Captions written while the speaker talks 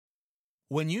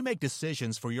When you make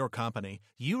decisions for your company,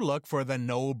 you look for the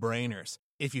no-brainers.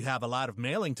 If you have a lot of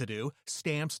mailing to do,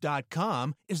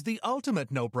 Stamps.com is the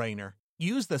ultimate no-brainer.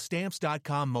 Use the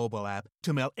Stamps.com mobile app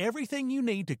to mail everything you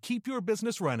need to keep your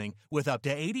business running with up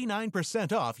to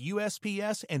 89% off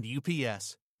USPS and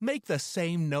UPS. Make the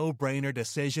same no-brainer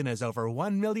decision as over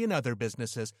 1 million other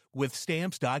businesses with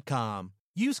Stamps.com.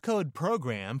 Use code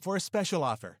PROGRAM for a special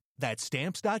offer. That's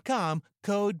Stamps.com,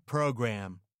 code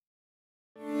PROGRAM.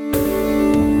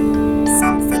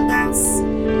 Something else.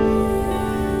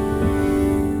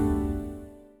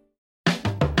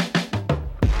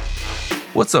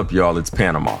 What's up, y'all? It's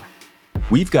Panama.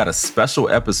 We've got a special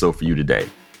episode for you today.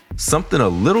 Something a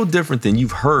little different than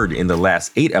you've heard in the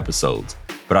last 8 episodes,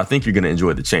 but I think you're going to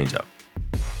enjoy the change-up.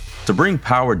 To bring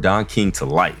Power Don King to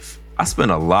life, I spent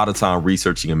a lot of time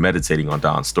researching and meditating on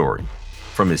Don's story.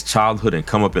 From his childhood and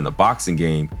come up in the boxing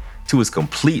game to his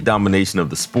complete domination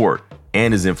of the sport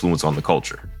and his influence on the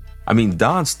culture. I mean,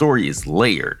 Don's story is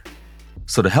layered.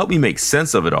 So to help me make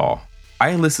sense of it all, I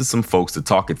enlisted some folks to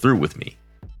talk it through with me.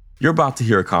 You're about to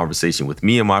hear a conversation with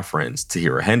me and my friends,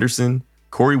 Tahira Henderson,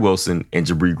 Corey Wilson, and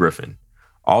Jabri Griffin,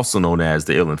 also known as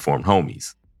the Ill-Informed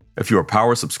Homies. If you're a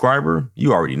Power subscriber,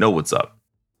 you already know what's up.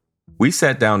 We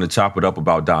sat down to chop it up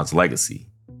about Don's legacy.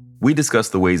 We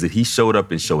discussed the ways that he showed up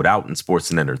and showed out in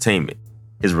sports and entertainment,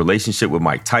 his relationship with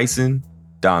Mike Tyson,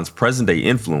 Don's present-day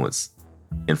influence,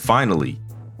 and finally,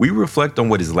 we reflect on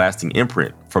what his lasting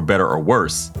imprint, for better or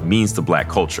worse, means to Black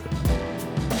culture.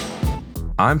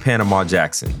 I'm Panama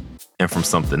Jackson, and from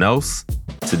Something Else,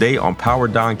 today on Power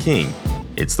Don King,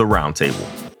 it's the Roundtable.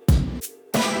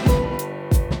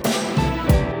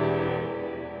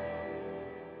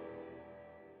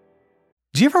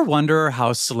 Do you ever wonder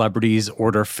how celebrities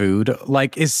order food?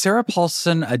 Like, is Sarah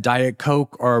Paulson a Diet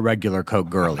Coke or a regular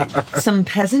Coke girlie? Some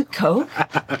peasant Coke?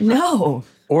 No.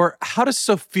 Or how does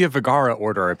Sofia Vergara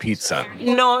order a pizza?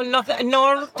 No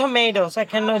tomatoes. I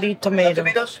cannot eat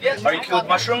tomatoes. Yes. Are you cool with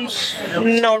mushrooms?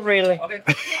 Not really.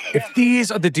 If these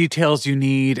are the details you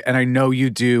need, and I know you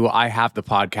do, I have the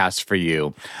podcast for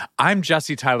you. I'm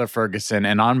Jesse Tyler Ferguson,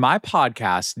 and on my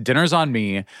podcast, Dinners on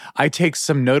Me, I take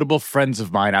some notable friends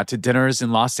of mine out to dinners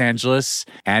in Los Angeles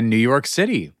and New York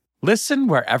City. Listen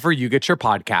wherever you get your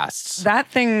podcasts. That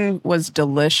thing was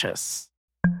delicious.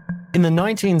 In the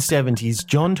 1970s,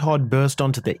 John Todd burst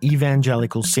onto the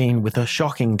evangelical scene with a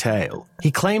shocking tale.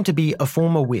 He claimed to be a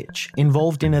former witch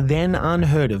involved in a then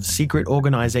unheard of secret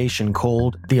organization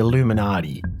called the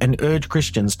Illuminati and urged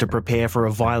Christians to prepare for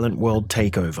a violent world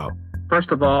takeover.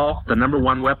 First of all, the number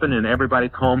one weapon in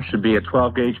everybody's home should be a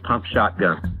 12-gauge pump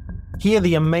shotgun. Hear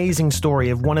the amazing story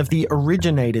of one of the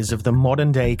originators of the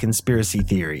modern-day conspiracy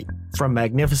theory. From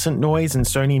Magnificent Noise and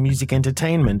Sony Music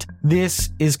Entertainment,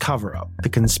 this is Cover Up, the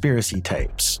Conspiracy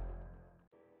Tapes.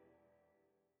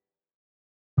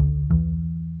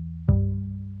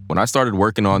 When I started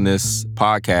working on this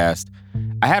podcast,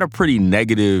 I had a pretty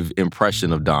negative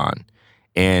impression of Don,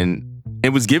 and it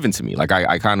was given to me. Like,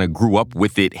 I kind of grew up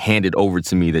with it handed over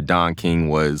to me that Don King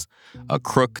was a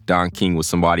crook. Don King was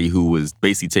somebody who was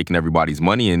basically taking everybody's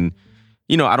money. And,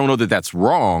 you know, I don't know that that's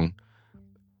wrong,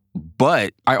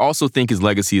 but I also think his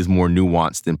legacy is more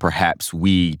nuanced than perhaps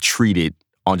we treat it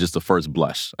on just the first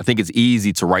blush. I think it's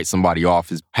easy to write somebody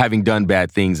off as having done bad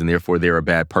things and therefore they're a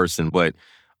bad person. But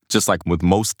just like with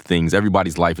most things,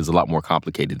 everybody's life is a lot more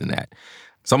complicated than that.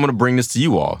 So I'm going to bring this to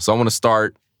you all. So I want to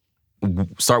start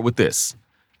with this.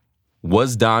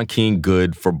 Was Don King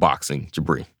good for boxing,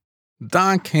 Jabri?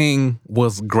 Don King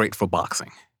was great for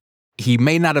boxing. He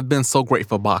may not have been so great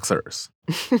for boxers.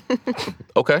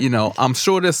 Okay. You know, I'm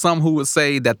sure there's some who would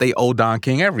say that they owe Don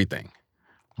King everything.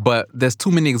 But there's too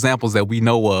many examples that we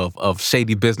know of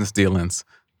shady business dealings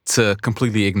to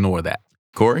completely ignore that.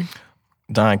 Corey?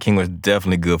 Don King was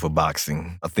definitely good for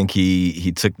boxing. I think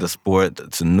he took the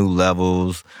sport to new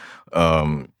levels.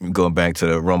 Going back to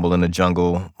the Rumble in the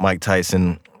Jungle, Mike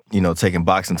Tyson, you know, taking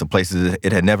boxing to places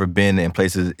it had never been and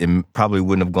places it probably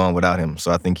wouldn't have gone without him. So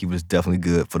I think he was definitely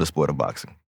good for the sport of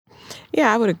boxing.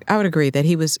 Yeah, I would agree that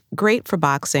he was great for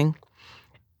boxing,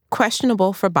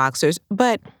 questionable for boxers,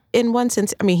 but in one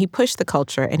sense, I mean, he pushed the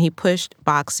culture and he pushed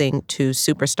boxing to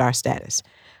superstar status.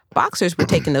 Boxers were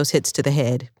taking those hits to the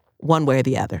head one way or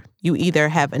the other. You either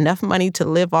have enough money to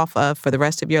live off of for the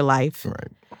rest of your life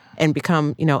and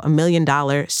become, you know, $1 million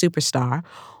superstar,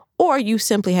 or you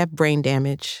simply have brain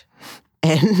damage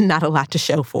and not a lot to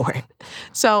show for it.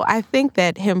 So I think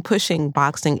that him pushing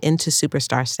boxing into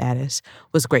superstar status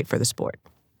was great for the sport.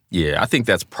 Yeah, I think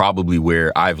that's probably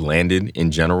where I've landed in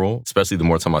general, especially the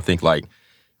more time I think, like,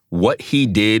 what he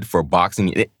did for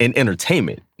boxing and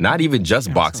entertainment, not even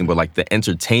just boxing, but like the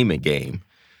entertainment game.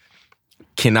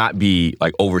 cannot be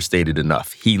like overstated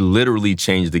enough. He literally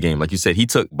changed the game. Like you said, he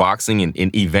took boxing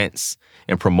in events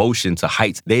and promotion to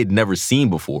heights they had never seen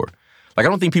before. Like, I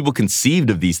don't think people conceived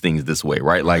of these things this way,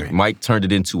 right? Like, Mike turned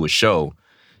it into a show.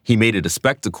 He made it a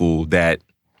spectacle that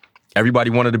everybody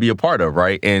wanted to be a part of,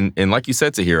 right? And like you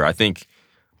said, Tahir, I think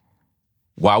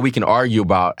while we can argue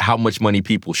about how much money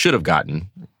people should have gotten,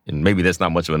 and maybe that's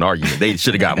not much of an argument, they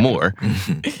should have got more,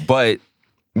 but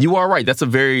you are right. That's a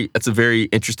very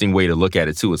interesting way to look at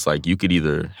it, too. It's like you could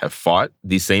either have fought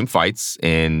these same fights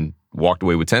and walked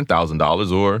away with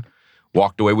 $10,000 or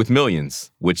walked away with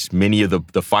millions, which many of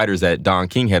the fighters that Don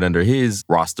King had under his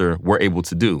roster were able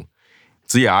to do.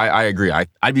 So yeah, I agree.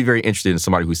 I'd be very interested in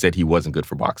somebody who said he wasn't good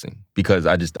for boxing, because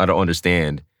I don't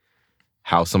understand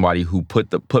how somebody who put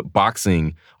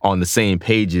boxing on the same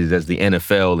pages as the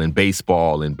NFL and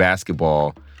baseball and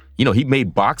basketball, he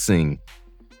made boxing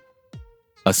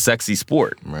a sexy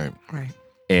sport. Right.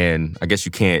 And I guess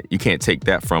you can't take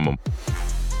that from him.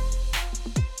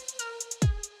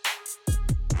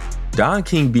 Don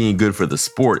King being good for the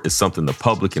sport is something the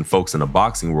public and folks in the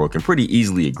boxing world can pretty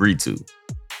easily agree to.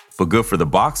 But good for the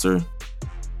boxer?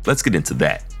 Let's get into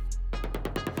that.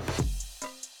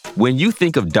 When you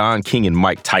think of Don King and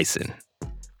Mike Tyson,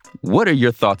 what are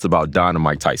your thoughts about Don and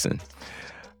Mike Tyson?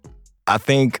 I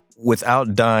think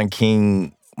without Don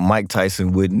King, Mike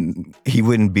Tyson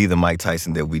wouldn't be the Mike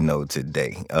Tyson that we know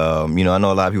today. I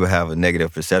know a lot of people have a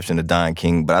negative perception of Don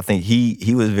King, but I think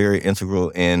he was very integral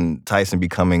in Tyson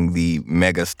becoming the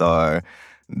mega star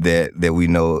that we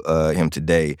know him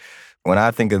today. When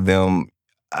I think of them,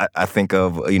 I think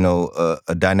of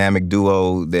a dynamic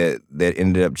duo that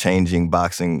ended up changing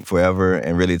boxing forever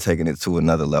and really taking it to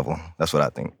another level. That's what I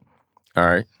think. All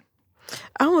right.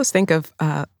 I almost think of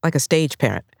like a stage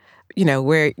parent,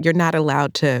 where you're not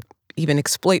allowed to even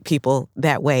exploit people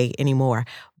that way anymore.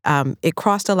 It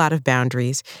crossed a lot of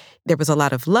boundaries. There was a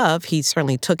lot of love. He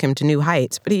certainly took him to new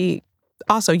heights, but he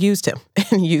also used him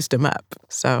and used him up.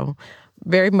 So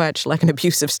very much like an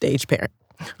abusive stage parent.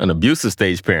 An abusive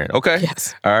stage parent. Okay.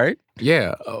 Yes. All right.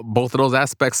 Yeah, both of those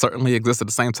aspects certainly exist at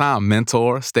the same time.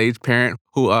 Mentor, stage parent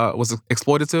who was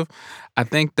exploitative. I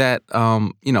think that,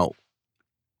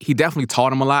 he definitely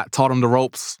taught him a lot, taught him the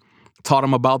ropes, taught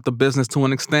him about the business to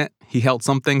an extent. He held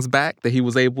some things back that he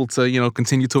was able to,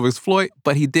 continue to exploit,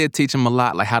 but he did teach him a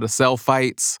lot, like how to sell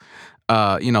fights,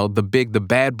 the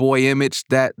bad boy image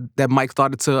that Mike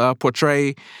started to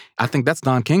portray. I think that's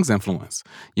Don King's influence,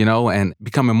 and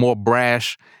becoming more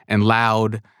brash and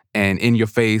loud and in your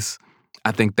face.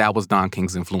 I think that was Don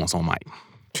King's influence on Mike.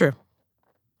 True.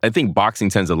 I think boxing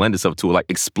tends to lend itself to like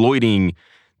exploiting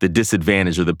the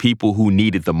disadvantage or the people who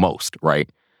need it the most, right?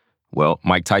 Well,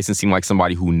 Mike Tyson seemed like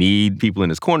somebody who need people in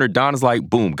his corner. Don is like,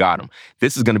 boom, got him.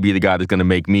 This is going to be the guy that's going to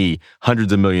make me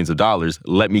hundreds of millions of dollars.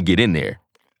 Let me get in there.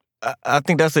 I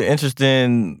think that's an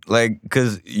interesting,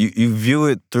 because you view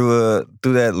it through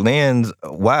that lens.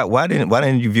 Why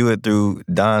didn't you view it through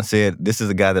Don said, this is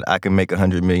a guy that I can make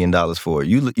 $100 million for?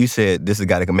 You said, this is a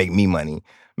guy that can make me money.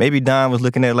 Maybe Don was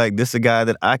looking at like, this is a guy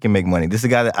that I can make money. This is a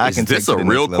guy that I can take to the next level. Is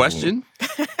this a real question?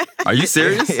 Are you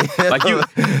serious?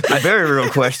 A very real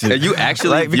question. Are you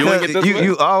actually viewing it this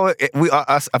way?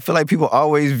 I feel like people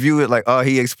always view it like, oh,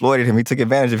 he exploited him. He took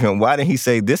advantage of him. Why didn't he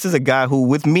say, this is a guy who,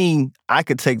 with me, I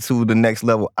could take to the next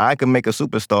level. I could make a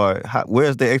superstar.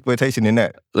 Where's the exploitation in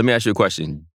that? Let me ask you a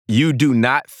question. You do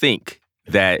not think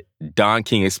that Don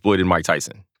King exploited Mike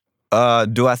Tyson?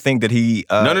 Do I think that he...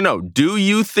 No. Do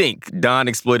you think Don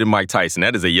exploited Mike Tyson?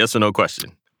 That is a yes or no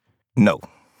question. No.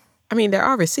 I mean, there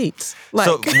are receipts.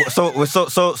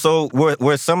 So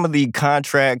where some of the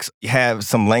contracts have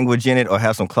some language in it or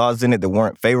have some clauses in it that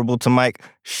weren't favorable to Mike,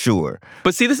 sure.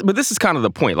 But this is kind of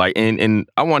the point. Like, and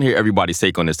I want to hear everybody's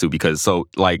take on this too, because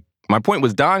my point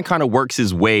was Don kind of works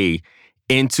his way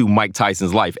into Mike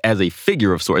Tyson's life as a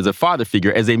figure of sorts, as a father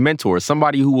figure, as a mentor,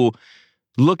 somebody who will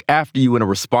look after you in a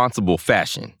responsible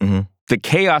fashion. Mm-hmm. The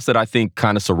chaos that I think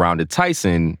kind of surrounded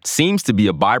Tyson seems to be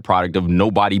a byproduct of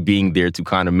nobody being there to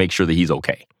kind of make sure that he's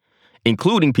okay,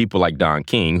 including people like Don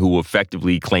King, who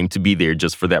effectively claim to be there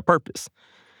just for that purpose.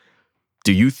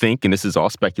 Do you think, and this is all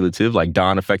speculative, like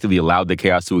Don effectively allowed the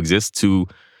chaos to exist to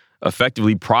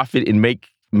effectively profit and make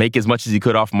as much as he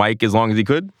could off Mike as long as he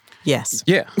could? Yes.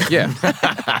 Yeah.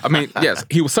 I mean, yes,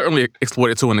 he was certainly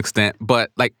exploited to an extent,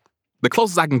 but like the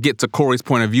closest I can get to Corey's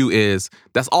point of view is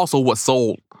that's also what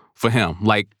sold for him.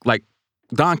 Like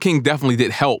Don King definitely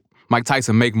did help Mike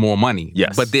Tyson make more money.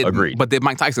 Yes, agreed. But did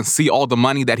Mike Tyson see all the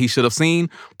money that he should have seen?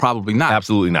 Probably not.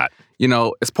 Absolutely not. You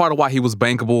know, it's part of why he was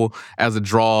bankable as a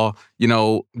draw, you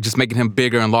know, just making him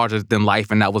bigger and larger than life,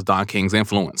 and that was Don King's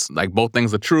influence. Like, both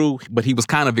things are true, but he was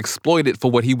kind of exploited for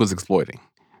what he was exploiting.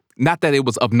 Not that it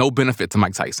was of no benefit to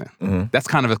Mike Tyson. Mm-hmm. That's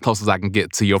kind of as close as I can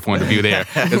get to your point of view there.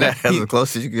 That's as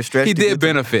close as you can stretch. He did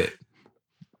benefit,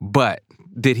 but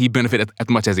did he benefit as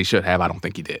much as he should have? I don't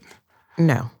think he did.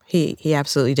 No, he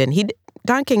absolutely didn't.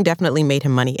 Don King definitely made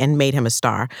him money and made him a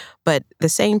star, but the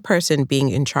same person being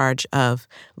in charge of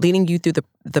leading you through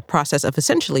the process of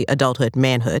essentially adulthood,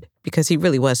 manhood, because he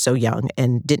really was so young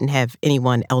and didn't have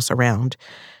anyone else around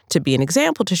to be an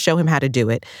example to show him how to do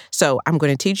it. So I'm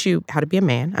going to teach you how to be a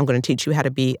man. I'm going to teach you how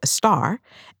to be a star.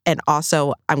 And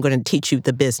also, I'm going to teach you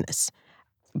the business.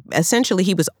 Essentially,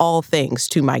 he was all things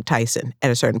to Mike Tyson at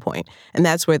a certain point. And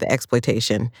that's where the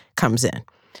exploitation comes in.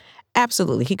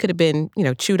 Absolutely. He could have been,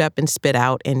 chewed up and spit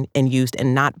out and used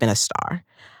and not been a star.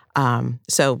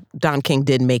 So Don King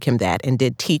did make him that and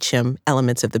did teach him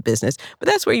elements of the business. But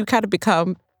that's where you kind of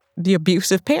become the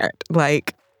abusive parent.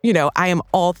 Like, I am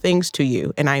all things to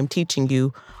you, and I am teaching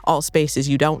you all spaces.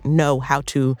 You don't know how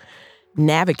to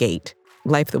navigate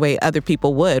life the way other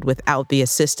people would without the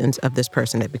assistance of this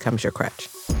person that becomes your crutch.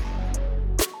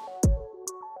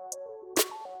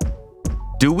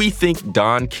 Do we think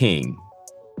Don King,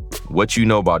 what you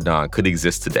know about Don, could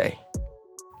exist today?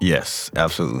 Yes,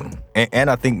 absolutely. And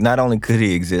I think not only could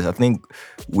he exist, I think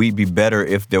we'd be better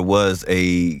if there was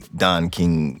a Don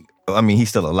King. I mean, he's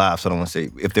still alive, so I don't want to say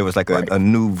if there was like a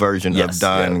new version of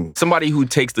Don. Yeah. Somebody who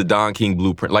takes the Don King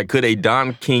blueprint. Like, could a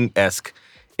Don King-esque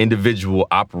individual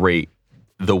operate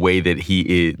the way that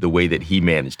he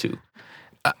managed to?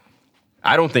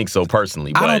 I don't think so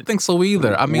personally. But I don't think so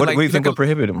either. I mean, what do you think will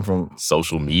prohibit him from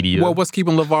social media? Well, what's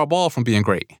keeping LeVar Ball from being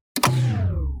great?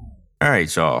 All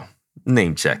right, y'all.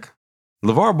 Name check.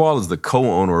 LeVar Ball is the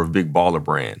co-owner of Big Baller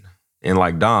Brand. And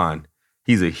like Don,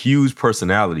 he's a huge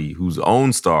personality whose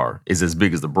own star is as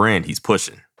big as the brand he's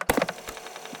pushing.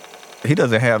 He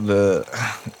doesn't have the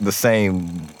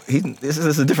same. This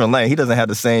is a different lane. He doesn't have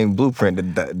the same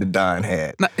blueprint that Don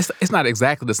had. No, it's not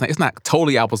exactly the same. It's not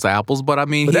totally apples to apples, but I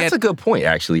mean, but that's a good point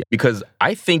actually, because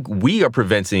I think we are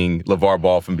preventing LeVar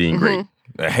Ball from being great.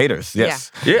 Haters,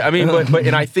 yes, yeah. I mean, but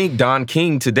and I think Don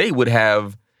King today would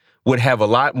have a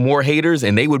lot more haters,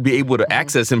 and they would be able to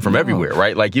access him from everywhere,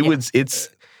 right? Like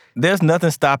There's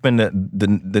nothing stopping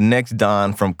the next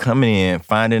Don from coming in,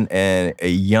 finding a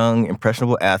young,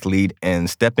 impressionable athlete and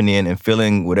stepping in and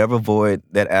filling whatever void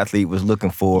that athlete was looking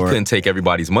for. He couldn't take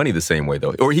everybody's money the same way,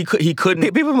 though. Or he couldn't.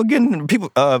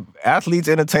 Athletes,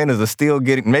 entertainers are still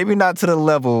getting, maybe not to the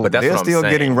level, but they're still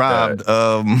getting robbed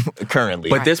currently.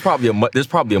 But there's probably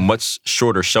a much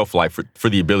shorter shelf life for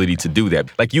the ability to do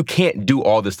that. Like, you can't do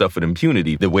all this stuff with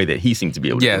impunity the way that he seems to be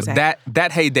able to do. Yes,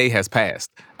 that heyday has passed.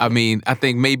 I mean, I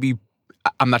think maybe,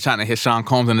 I'm not trying to hit Sean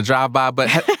Combs in the drive-by, but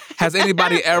has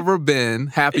anybody ever been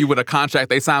happy with a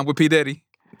contract they signed with P. Diddy?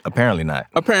 Apparently not.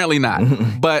 Apparently not.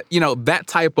 But, that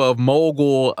type of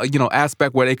mogul,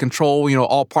 aspect where they control,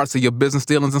 all parts of your business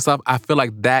dealings and stuff, I feel like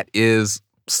that is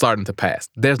starting to pass.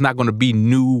 There's not going to be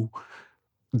new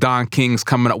Don Kings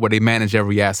coming up where they manage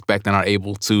every aspect and are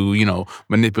able to,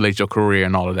 manipulate your career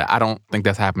and all of that. I don't think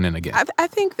that's happening again. I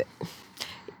think that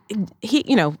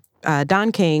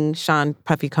Don King, Sean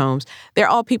Puffy Combs, they're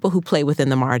all people who play within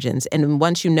the margins. And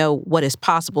once you know what is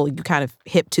possible, you kind of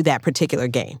hip to that particular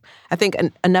game. I think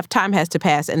enough time has to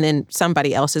pass, and then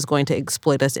somebody else is going to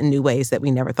exploit us in new ways that we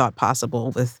never thought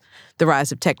possible with the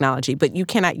rise of technology. But you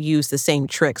cannot use the same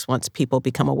tricks once people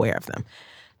become aware of them.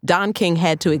 Don King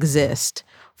had to exist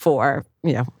for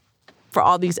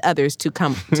all these others to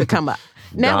come up.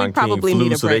 Now Don we probably need a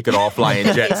break. So they could all fly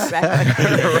in jets.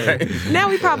 Right. Now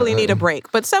we probably need a break.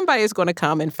 But somebody is going to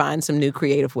come and find some new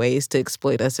creative ways to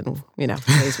exploit us in,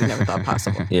 ways we never thought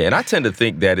possible. Yeah, and I tend to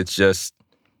think that it's just,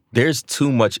 there's too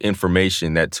much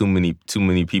information that too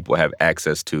many people have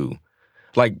access to.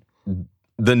 Like,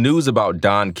 the news about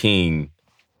Don King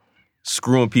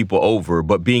screwing people over,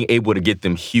 but being able to get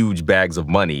them huge bags of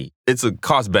money, it's a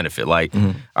cost benefit. Like,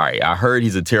 all right, I heard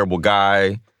he's a terrible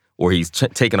guy, or he's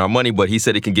taking our money, but he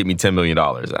said he can get me $10 million.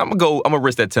 I'm gonna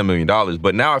risk that $10 million.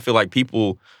 But now I feel like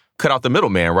people cut out the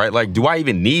middleman, right? Like, do I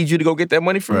even need you to go get that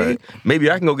money from me?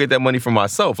 Maybe I can go get that money for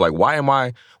myself. Like, why am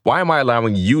I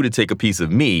allowing you to take a piece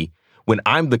of me when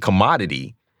I'm the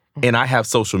commodity and I have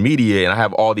social media and I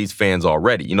have all these fans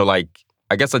already?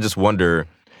 I guess I just wonder.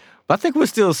 But I think we're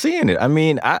still seeing it. I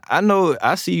mean, I know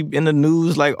I see in the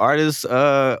news like artists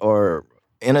or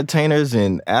entertainers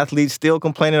and athletes still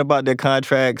complaining about their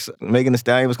contracts. Megan Thee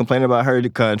Stallion was complaining about her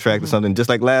contract or something just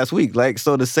like last week. Like,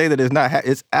 so to say that it's not,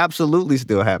 it's absolutely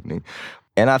still happening.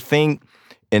 And I think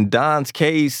in Don's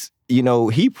case,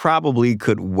 he probably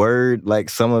could word like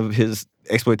some of his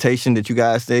exploitation that you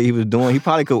guys say he was doing. He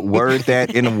probably could word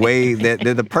that in a way that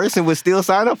the person would still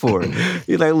sign up for it.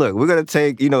 He's like, look, we're going to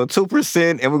take,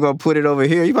 2% and we're going to put it over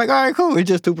here. You're like, all right, cool. It's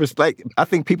just 2%. Like, I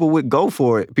think people would go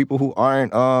for it, people who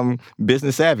aren't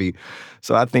business savvy.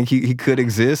 So I think he could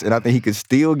exist, and I think he could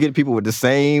still get people with the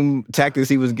same tactics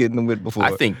he was getting them with before.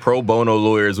 I think pro bono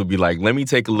lawyers would be like, let me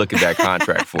take a look at that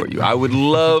contract for you. I would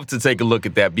love to take a look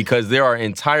at that because there are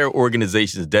entire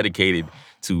organizations dedicated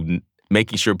to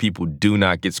making sure people do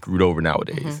not get screwed over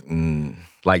nowadays.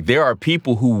 Like, there are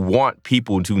people who want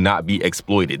people to not be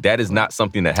exploited. That is not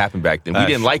something that happened back then. We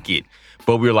didn't like it,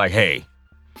 but we were like, hey,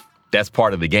 that's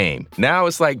part of the game. Now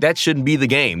it's like, that shouldn't be the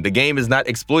game. The game is not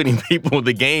exploiting people.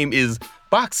 The game is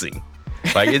boxing.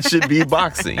 Like, it should be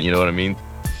boxing. You know what I mean?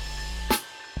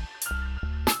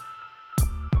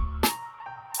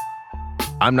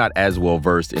 I'm not as well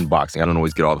versed in boxing. I don't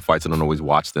always get all the fights. I don't always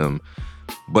watch them.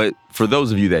 But for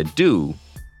those of you that do,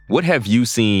 what have you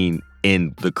seen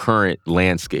in the current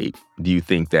landscape do you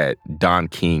think that Don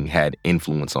King had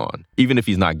influence on, even if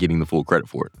he's not getting the full credit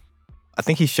for it? I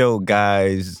think he showed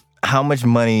guys how much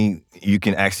money you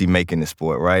can actually make in the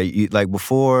sport, right? Like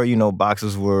before,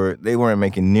 boxers weren't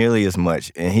making nearly as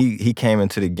much. And he came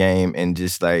into the game and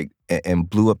just like, and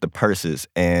blew up the purses.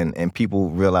 And people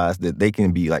realized that they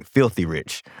can be like filthy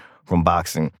rich from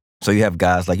boxing. So you have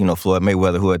guys like, Floyd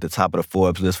Mayweather, who are at the top of the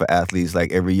Forbes list for athletes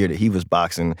like every year that he was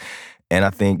boxing. And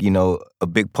I think, a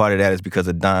big part of that is because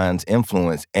of Don's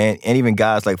influence. And even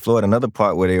guys like Floyd, another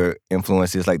part where their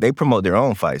influence is like they promote their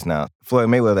own fights now. Floyd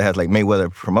Mayweather has like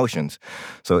Mayweather Promotions.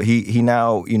 So he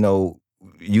now,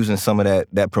 using some of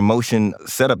that promotion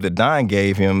setup that Don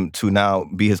gave him to now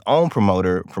be his own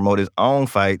promoter, promote his own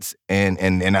fights, and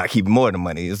not keep more of the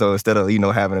money. So instead of,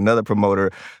 having another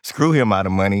promoter screw him out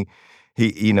of money,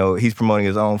 he's promoting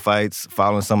his own fights,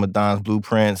 following some of Don's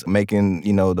blueprints, making,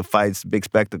 the fights big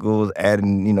spectacles,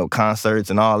 adding, concerts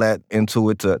and all that into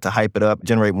it to hype it up,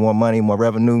 generate more money, more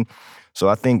revenue. So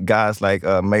I think guys like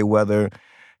Mayweather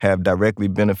have directly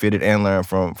benefited and learned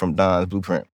from Don's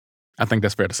blueprint. I think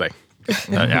that's fair to say.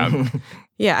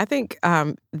 Yeah, I think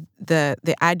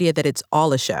the idea that it's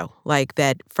all a show, like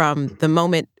that from the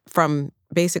moment, from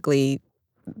basically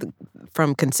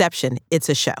from conception, it's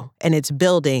a show, and it's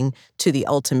building to the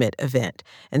ultimate event.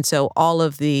 And so all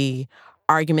of the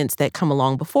arguments that come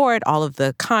along before it, all of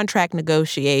the contract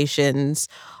negotiations,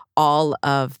 all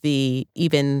of the,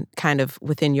 even kind of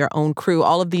within your own crew,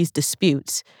 all of these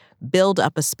disputes build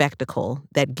up a spectacle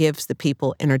that gives the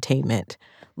people entertainment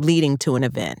leading to an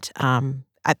event.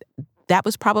 That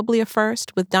was probably a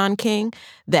first with Don King,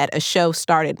 that a show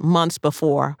started months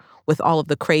before with all of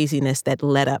the craziness that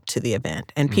led up to the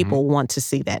event. And people want to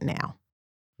see that now.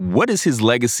 What is his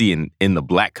legacy in the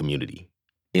Black community,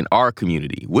 in our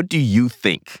community? What do you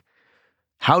think?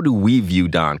 How do we view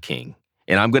Don King?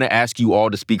 And I'm going to ask you all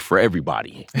to speak for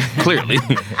everybody. Clearly,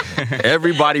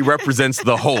 everybody represents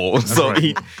the whole. So,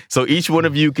 so each one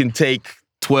of you can take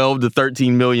 12 to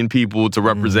 13 million people to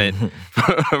represent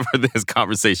for this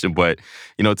conversation. But,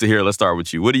 Tahir, let's start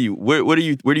with you. Where do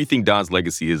you think Don's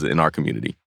legacy is in our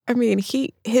community? I mean,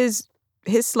 his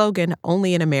slogan,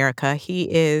 "Only in America,"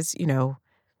 he is,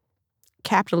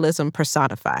 capitalism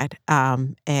personified.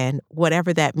 And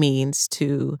whatever that means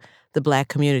to the Black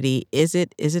community, is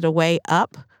it a way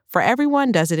up for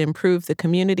everyone? Does it improve the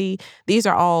community? These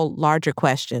are all larger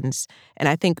questions. And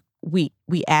I think we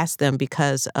ask them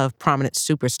because of prominent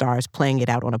superstars playing it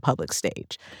out on a public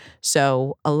stage.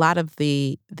 So a lot of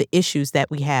the issues that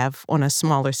we have on a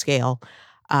smaller scale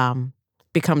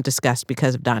become discussed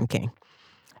because of Don King.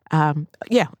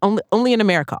 Only in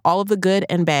America. All of the good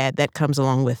and bad that comes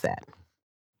along with that.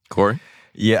 Corey?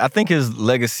 Yeah, I think his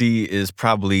legacy is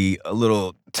probably a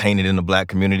little tainted in the Black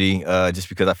community, just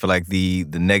because I feel like the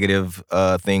negative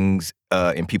things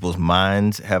in people's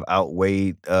minds have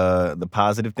outweighed the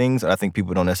positive things. I think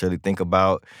people don't necessarily think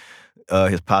about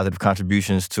his positive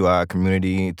contributions to our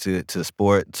community, to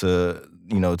sport, to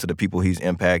the people he's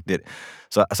impacted.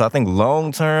 So I think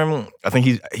long term, I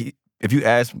think if you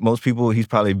ask most people, he's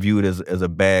probably viewed as a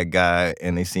bad guy,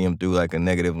 and they see him through like a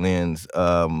negative lens.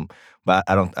 But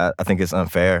I think it's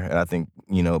unfair, and I think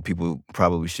people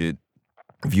probably should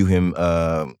view him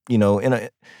in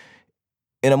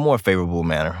a more favorable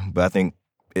manner. But I think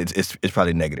it's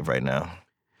probably negative right now.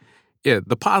 Yeah,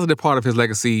 the positive part of his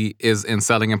legacy is in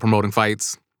selling and promoting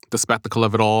fights, the spectacle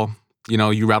of it all.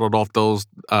 You rattled off those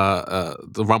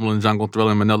the Rumble in the Jungle,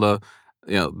 Thriller in Manila,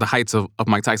 the heights of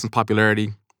Mike Tyson's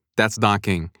popularity. That's Don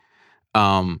King.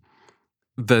 The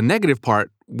negative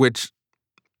part, which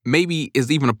maybe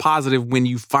is even a positive when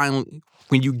you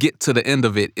get to the end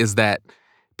of it, is that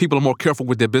people are more careful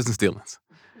with their business dealings.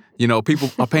 You know, people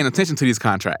are paying attention to these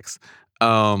contracts.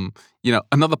 You know,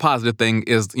 another positive thing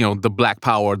is, you know, the black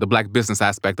power, the black business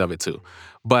aspect of it too.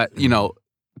 But, you know,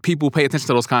 people pay attention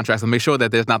to those contracts and make sure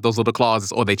that there's not those little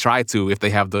clauses, or they try to, if they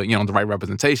have the, you know, the right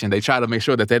representation. They try to make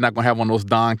sure that they're not going to have one of those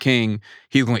Don King,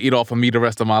 he's going to eat off of me the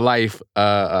rest of my life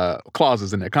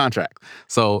clauses in their contract.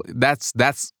 So that's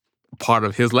part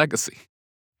of his legacy.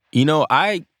 You know,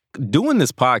 doing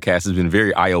this podcast has been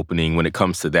very eye-opening when it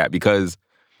comes to that, because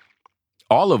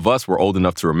all of us were old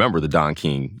enough to remember the Don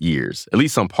King years, at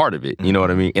least some part of it. You know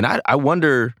what I mean? And I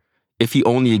wonder if he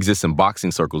only exists in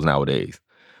boxing circles nowadays.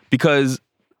 Because,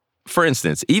 for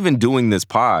instance, even doing this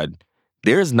pod,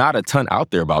 there's not a ton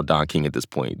out there about Don King at this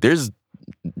point.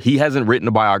 He hasn't written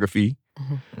a biography.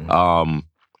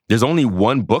 There's only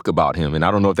one book about him, and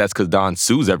I don't know if that's because Don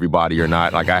sues everybody or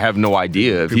not. Like, I have no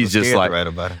idea if he's just like, write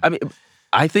about it. I mean,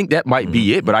 I think that might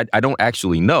be it, but I don't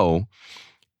actually know.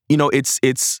 You know, it's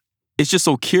just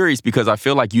so curious, because I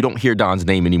feel like you don't hear Don's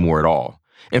name anymore at all.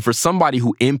 And for somebody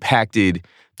who impacted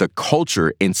the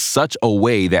culture in such a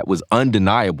way that was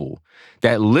undeniable,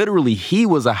 that literally he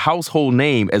was a household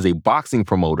name as a boxing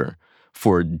promoter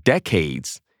for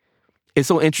decades, it's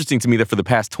so interesting to me that for the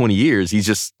past 20 years,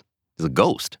 he's a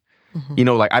ghost. You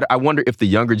know, like, I wonder if the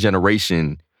younger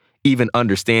generation even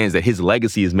understands that his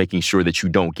legacy is making sure that you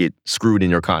don't get screwed in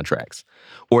your contracts,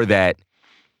 or that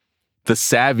the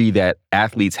savvy that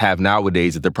athletes have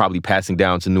nowadays that they're probably passing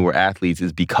down to newer athletes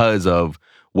is because of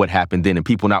what happened then, and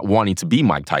people not wanting to be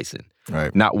Mike Tyson,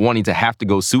 right? Not wanting to have to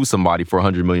go sue somebody for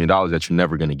 $100 million that you're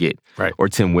never going to get, right? Or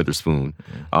Tim Witherspoon.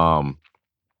 And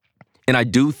I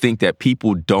do think that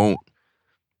people don't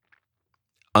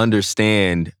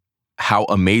understand how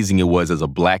amazing it was as a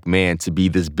black man to be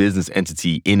this business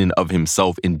entity in and of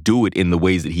himself and do it in the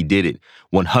ways that he did it,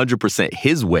 100%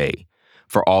 his way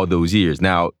for all those years.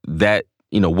 Now, that,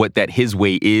 you know, what that his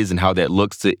way is and how that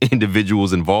looks to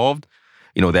individuals involved,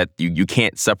 you know, that you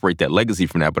can't separate that legacy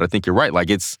from that. But I think you're right. Like,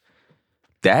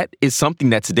 that is something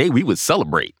that today we would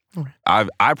celebrate. Right.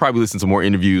 I probably listened to more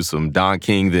interviews from Don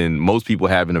King than most people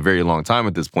have in a very long time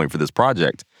at this point for this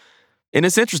project. And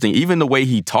it's interesting, even the way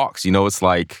he talks, you know, it's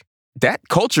like that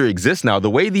culture exists now. The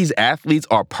way these athletes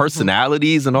are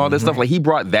personalities and all that stuff, like, he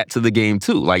brought that to the game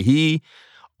too. Like,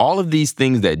 all of these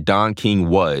things that Don King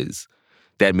was,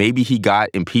 that maybe he got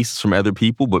in pieces from other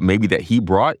people, but maybe that he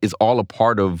brought, is all a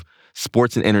part of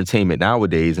sports and entertainment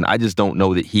nowadays. And I just don't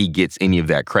know that he gets any of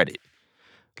that credit.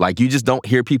 Like, you just don't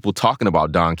hear people talking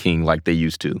about Don King like they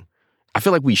used to. I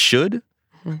feel like we should,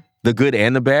 the good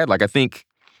and the bad. Like, I think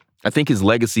his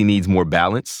legacy needs more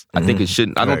balance. I think it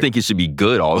shouldn't. I don't think it should be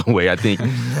good all the way. I think,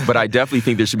 but I definitely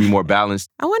think there should be more balance.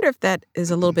 I wonder if that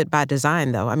is a little bit by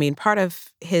design, though. I mean, part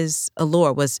of his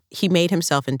allure was he made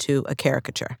himself into a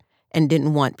caricature and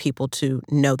didn't want people to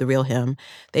know the real him.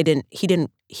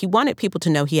 He wanted people to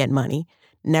know he had money,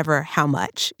 never how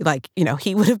much. Like, you know,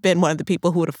 he would have been one of the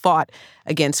people who would have fought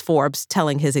against Forbes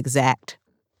telling his exact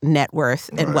net worth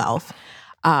and wealth.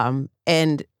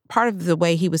 And part of the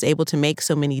way he was able to make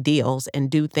so many deals and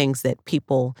do things that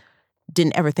people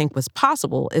didn't ever think was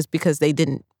possible is because they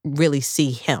didn't really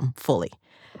see him fully.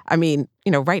 I mean,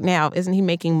 you know, right now, isn't he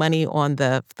making money on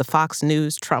the Fox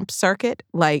News Trump circuit?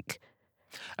 Like,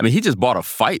 I mean, he just bought a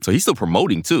fight, so he's still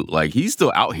promoting too. Like, he's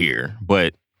still out here,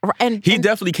 but he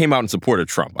definitely came out in support of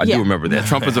Trump. I do remember that.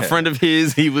 Trump is a friend of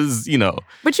his. He was, you know.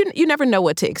 But you never know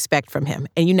what to expect from him,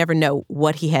 and you never know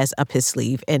what he has up his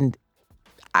sleeve. And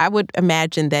I would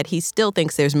imagine that he still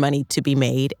thinks there's money to be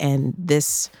made, and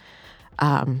this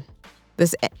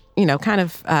you know, kind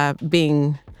of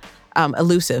being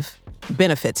elusive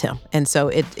benefits him. And so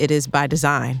it is by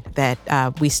design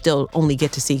that we still only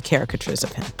get to see caricatures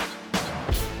of him.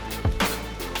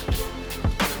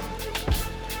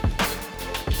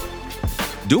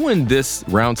 Doing this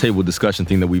roundtable discussion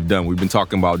thing that we've done, we've been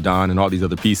talking about Don and all these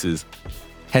other pieces.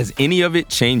 Has any of it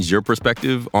changed your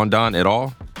perspective on Don at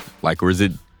all? Like, or is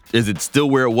it still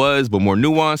where it was, but more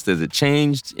nuanced? Has it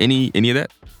changed? Any of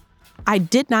that? I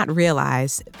did not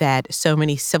realize that so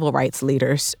many civil rights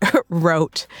leaders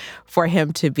wrote for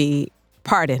him to be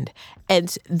pardoned.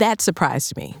 And that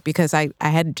surprised me because I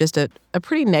had just a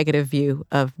pretty negative view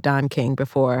of Don King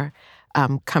before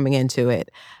coming into it.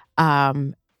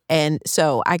 And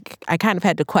so I kind of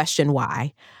had to question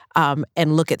why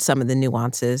and look at some of the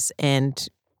nuances and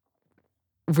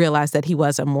realize that he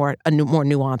was a more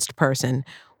nuanced person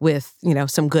with, you know,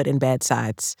 some good and bad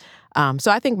sides.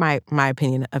 So I think my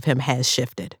opinion of him has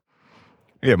shifted.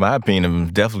 Yeah, my opinion of him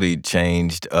definitely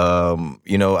changed.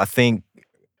 You know, I think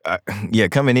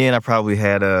coming in, I probably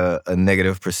had a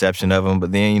negative perception of him.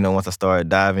 But then, you know, once I started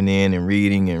diving in and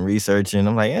reading and researching,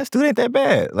 I'm like, yeah, this dude ain't that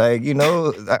bad. Like, you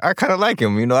know, I kind of like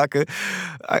him. You know, I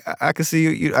could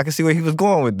see where he was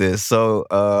going with this. So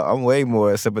I'm way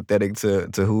more sympathetic to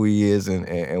who he is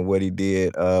and what he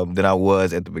did than I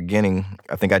was at the beginning.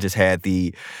 I think I just had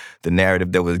the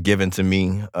narrative that was given to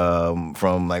me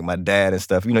from like my dad and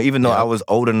stuff. You know, even though I was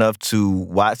old enough to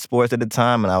watch sports at the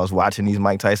time and I was watching these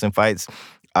Mike Tyson fights,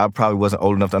 I probably wasn't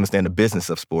old enough to understand the business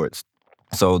of sports.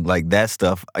 So like that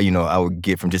stuff, you know, I would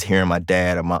get from just hearing my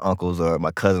dad or my uncles or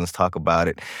my cousins talk about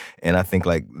it. And I think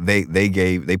like they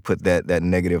put that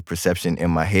negative perception in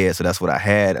my head. So that's what I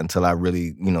had until I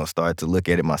really, you know, started to look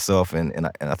at it myself. And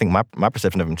I think my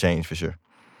perception of him changed for sure.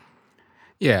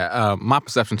 Yeah, my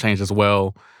perception changed as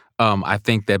well. I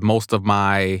think that most of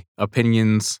my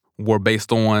opinions were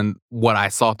based on what I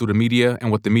saw through the media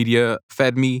and what the media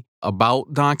fed me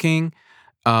about Don King.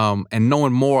 And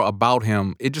knowing more about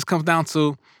him, it just comes down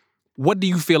to, what do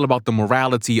you feel about the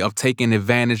morality of taking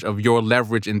advantage of your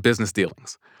leverage in business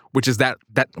dealings? Which is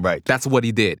that's what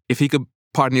he did. If he could,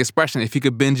 pardon the expression, if he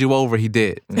could bend you over, he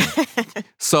did.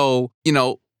 So, you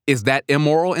know, is that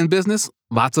immoral in business?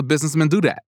 Lots of businessmen do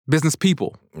that. Business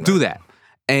people do that.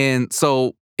 And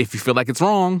so if you feel like it's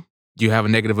wrong, you have a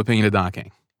negative opinion of Don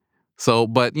King. So,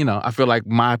 but, you know, I feel like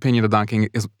my opinion of Don King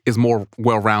is more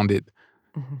well-rounded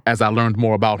as I learned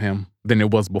more about him than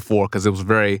it was before, because it was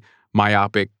very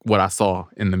myopic what I saw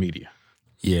in the media.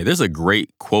 Yeah, there's a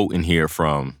great quote in here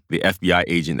from the FBI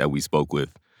agent that we spoke with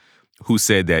who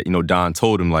said that, you know, Don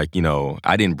told him, like, you know,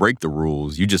 I didn't break the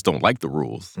rules. You just don't like the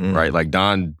rules, right? Like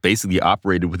Don basically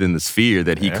operated within the sphere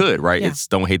that he could, right? Yeah. It's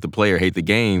don't hate the player, hate the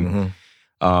game.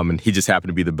 And he just happened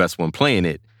to be the best one playing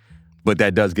it. But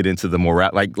that does get into the moral,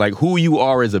 like who you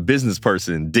are as a business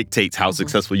person dictates how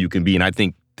successful you can be. And I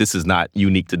think this is not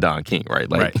unique to Don King, right?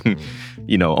 Like,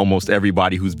 you know, almost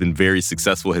everybody who's been very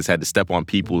successful has had to step on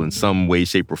people in some way,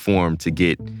 shape, or form to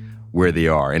get where they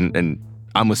are. And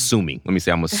I'm assuming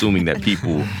that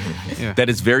people, that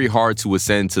it's very hard to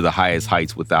ascend to the highest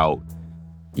heights without,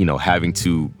 you know, having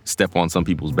to step on some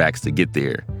people's backs to get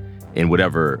there in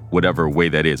whatever way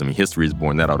that is. I mean, history has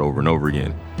borne that out over and over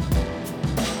again.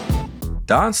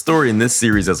 Don's story in this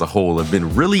series as a whole have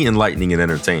been really enlightening and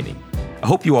entertaining. I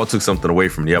hope you all took something away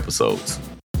from the episodes.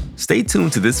 Stay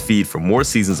tuned to this feed for more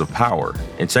seasons of Power,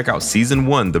 and check out Season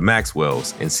 1, The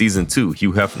Maxwells, and Season 2,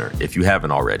 Hugh Hefner, if you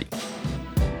haven't already.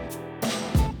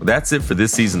 Well, that's it for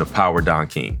this season of Power Don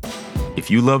King. If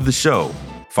you love the show,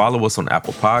 follow us on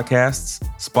Apple Podcasts,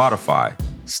 Spotify,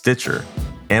 Stitcher,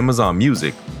 Amazon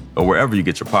Music, or wherever you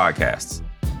get your podcasts.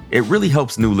 It really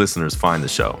helps new listeners find the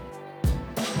show.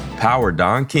 Power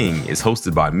Don King is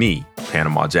hosted by me,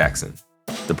 Panama Jackson.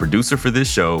 The producer for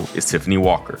this show is Tiffany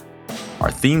Walker. Our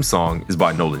theme song is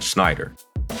by Nolan Schneider.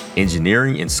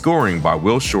 Engineering and scoring by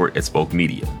Will Short at Spoke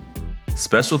Media.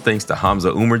 Special thanks to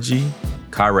Hamza Umerji,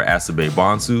 Kyra Asabe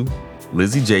Bonsu,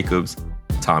 Lizzie Jacobs,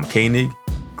 Tom Koenig,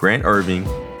 Grant Irving,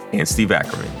 and Steve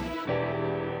Ackerman.